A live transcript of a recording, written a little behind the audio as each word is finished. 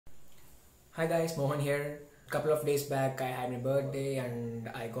Hi guys, Mohan here. Couple of days back I had my birthday and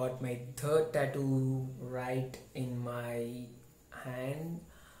I got my third tattoo right in my hand.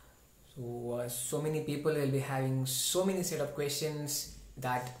 So many people will be having so many set of questions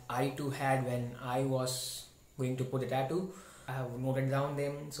that I too had when I was going to put a tattoo. I have noted down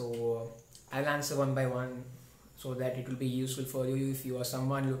them, so I'll answer one by one so that it will be useful for you if you are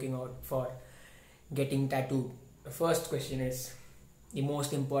someone looking out for getting tattooed. The first question is the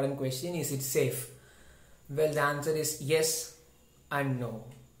most important question: is it safe? Well, the answer is yes and no.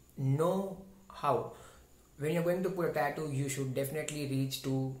 No, how? When you're going to put a tattoo, you should definitely reach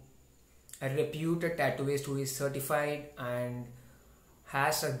to a reputed tattooist who is certified and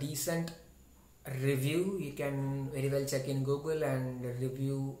has a decent review. You can very well check in Google and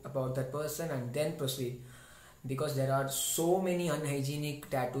review about that person and then proceed, because there are so many unhygienic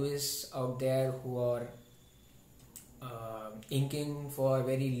tattooists out there who are inking for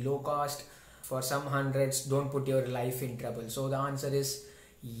very low cost for some hundreds. Don't put your life in trouble. So the answer is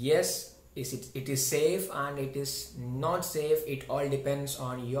yes. It is safe and it is not safe. It all depends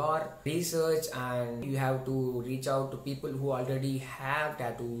on your research, and you have to reach out to people who already have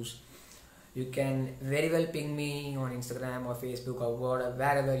tattoos. You can very well ping me on Instagram or Facebook or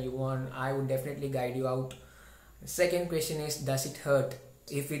wherever you want. I would definitely guide you out. The second question is, does it hurt?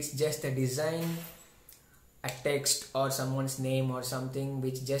 If it's just a design, a text or someone's name or something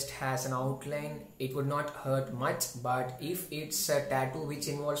which just has an outline, it would not hurt much. But if it's a tattoo which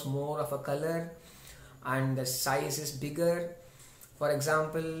involves more of a color and the size is bigger, for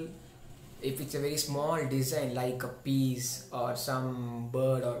example, if it's a very small design like a piece or some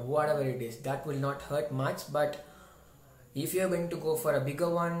bird or whatever it is, that will not hurt much. But if you're going to go for a bigger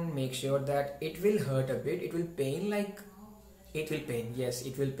one, make sure that it will hurt a bit. It will pain, yes,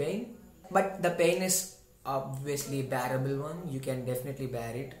 it will pain, but the pain is obviously bearable one. You can definitely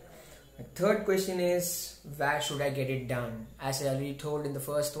bear it. The third question is, where should I get it done? As I already told in the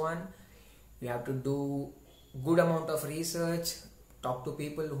first one, you have to do good amount of research, talk to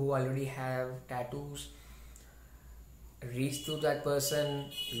people who already have tattoos, reach to that person,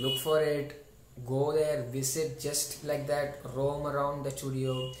 look for it, go there, visit, just like that, roam around the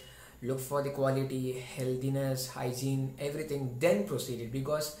studio, look for the quality, healthiness, hygiene, everything, then proceed it.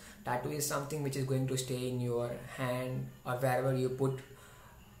 Because tattoo is something which is going to stay in your hand or wherever you put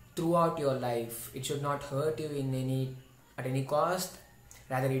throughout your life. It should not hurt you at any cost.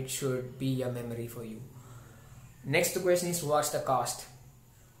 Rather, it should be a memory for you. Next question is, what's the cost?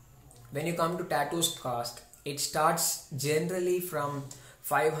 When you come to tattoos cost, it starts generally from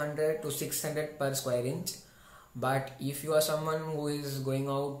 500 to 600 per square inch. But if you are someone who is going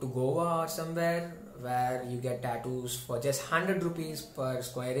out to Goa or somewhere where you get tattoos for just 100 rupees per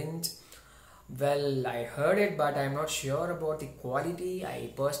square inch, well, I heard it, but I'm not sure about the quality.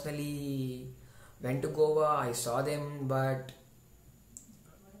 I personally went to Goa, I saw them, but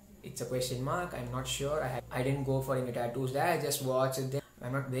it's a question mark. I'm not sure. I didn't go for any tattoos there. I just watched them.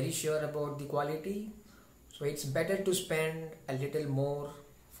 I'm not very sure about the quality. So it's better to spend a little more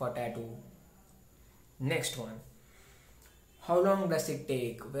for tattoo. Next one. How long does it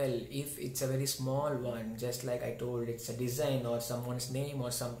take? Well, if it's a very small one, just like I told, it's a design or someone's name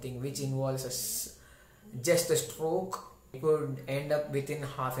or something which involves just a stroke, it would end up within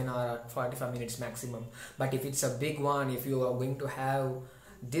half an hour, 45 minutes maximum. But if it's a big one, if you are going to have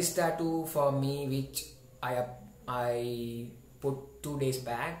this tattoo for me, which I put 2 days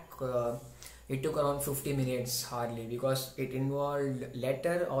back, it took around 50 minutes hardly, because it involved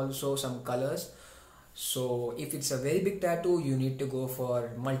letter, also some colors. So if it's a very big tattoo, you need to go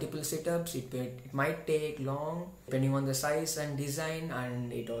for multiple sit-ups. It might take long depending on the size and design,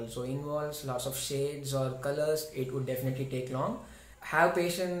 and it also involves lots of shades or colors. It would definitely take long. Have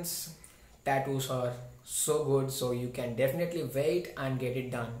patience. Tattoos are so good, so you can definitely wait and get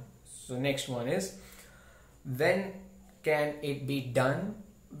it done. So next one is, when can it be done?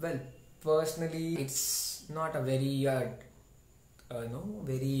 Well, personally, it's not a very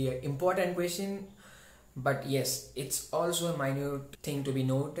very important question. But yes, it's also a minute thing to be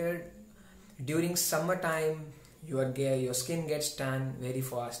noted. During summertime, your skin gets tan very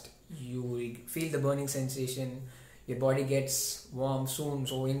fast. You feel the burning sensation. Your body gets warm soon.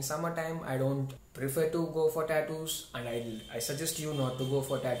 So in summertime, I don't prefer to go for tattoos, and I suggest you not to go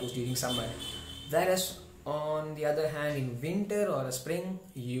for tattoos during summer. Whereas on the other hand, in winter or a spring,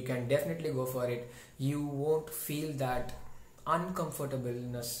 you can definitely go for it. You won't feel that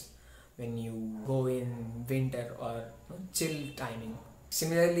uncomfortableness when you go in winter or chill timing.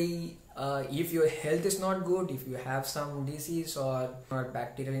 Similarly, if your health is not good, if you have some disease or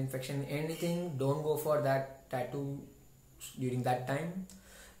bacterial infection, anything, don't go for that tattoo during that time,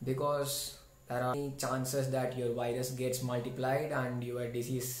 because there are many chances that your virus gets multiplied and your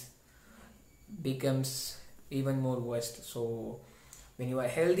disease becomes even more worse. So when you are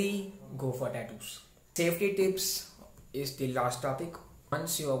healthy, go for tattoos. Safety tips is the last topic.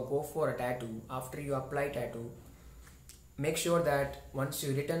 Once you go for a tattoo, after you apply tattoo, make sure that once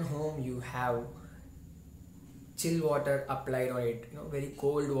you return home, you have chill water applied on it, very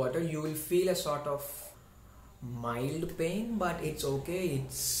cold water. You will feel a sort of mild pain, but it's okay.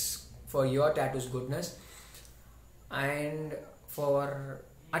 It's for your tattoo's goodness. And for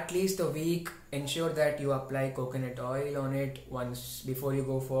at least a week, ensure that you apply coconut oil on it once before you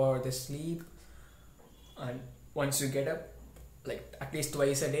go for the sleep, and once you get up, like at least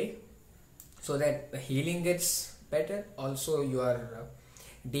twice a day, so that the healing gets better. Also your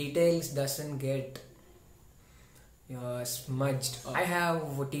details doesn't get smudged. I have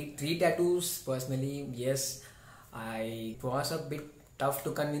three tattoos personally. Yes, it was a bit tough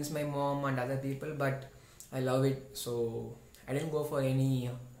to convince my mom and other people, but I love it, so I didn't go for any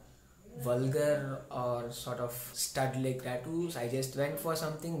vulgar or sort of stud leg tattoos. I just went for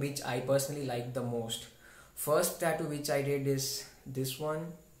something which I personally like the most. First tattoo which I did is this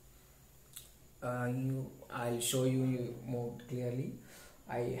one. I'll show you more clearly.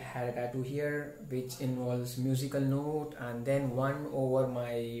 I had a tattoo here which involves musical note, and then one over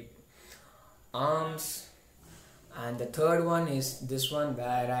my arms, and the third one is this one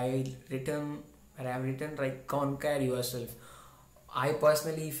where I have written like conquer yourself. I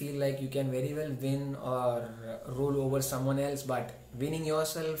personally feel like you can very well win or rule over someone else, but winning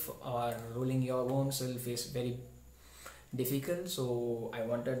yourself or ruling your own self is very difficult. So I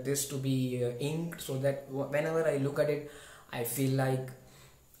wanted this to be inked, so that whenever I look at it, I feel like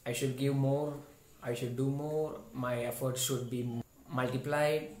I should give more, I should do more, my effort should be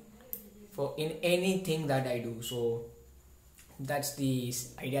multiplied for in anything that I do. So that's the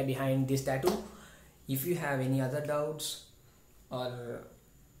idea behind this tattoo. If you have any other doubts or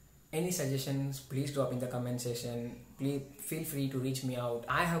any suggestions, please drop in the comment section. Please feel free to reach me out.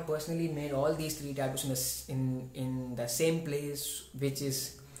 I have personally made all these three tattoos in the same place, which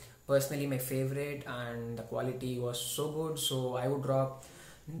is personally my favorite, and the quality was so good. So I would drop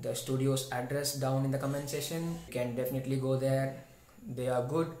the studio's address down in the comment section. You can definitely go there. They are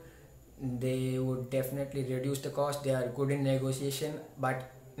good. They would definitely reduce the cost. They are good in negotiation, but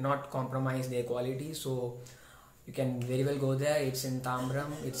not compromise their quality. So you can very well go there. It's in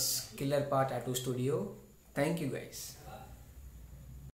Tambaram. It's Killerpaw Tattoo Studio. Thank you guys.